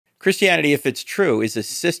Christianity, if it's true, is a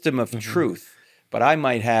system of truth, but I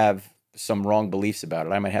might have some wrong beliefs about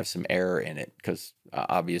it. I might have some error in it because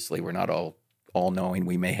obviously we're not all knowing.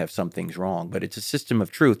 We may have some things wrong, but it's a system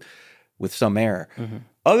of truth with some error.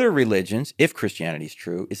 Other religions, if Christianity is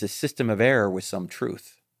true, is a system of error with some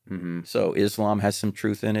truth. So Islam has some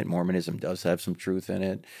truth in it. Mormonism does have some truth in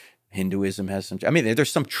it. Hinduism has some. I mean,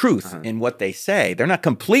 there's some truth in what they say. They're not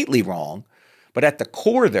completely wrong, but at the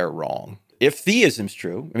core, they're wrong. If theism's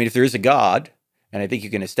true, I mean, if there is a God, and I think you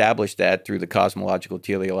can establish that through the cosmological,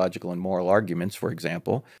 teleological, and moral arguments, for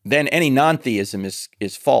example, then any non-theism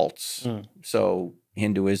is false. So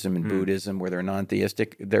Hinduism and Buddhism, where they're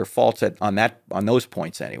non-theistic, they're false on those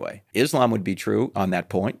points anyway. Islam would be true on that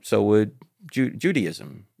point. So would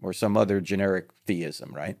Judaism or some other generic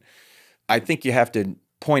theism, right? I think you have to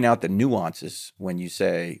point out the nuances when you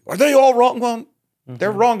say, are they all wrong? Well,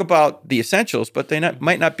 they're wrong about the essentials, but they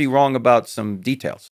might not be wrong about some details.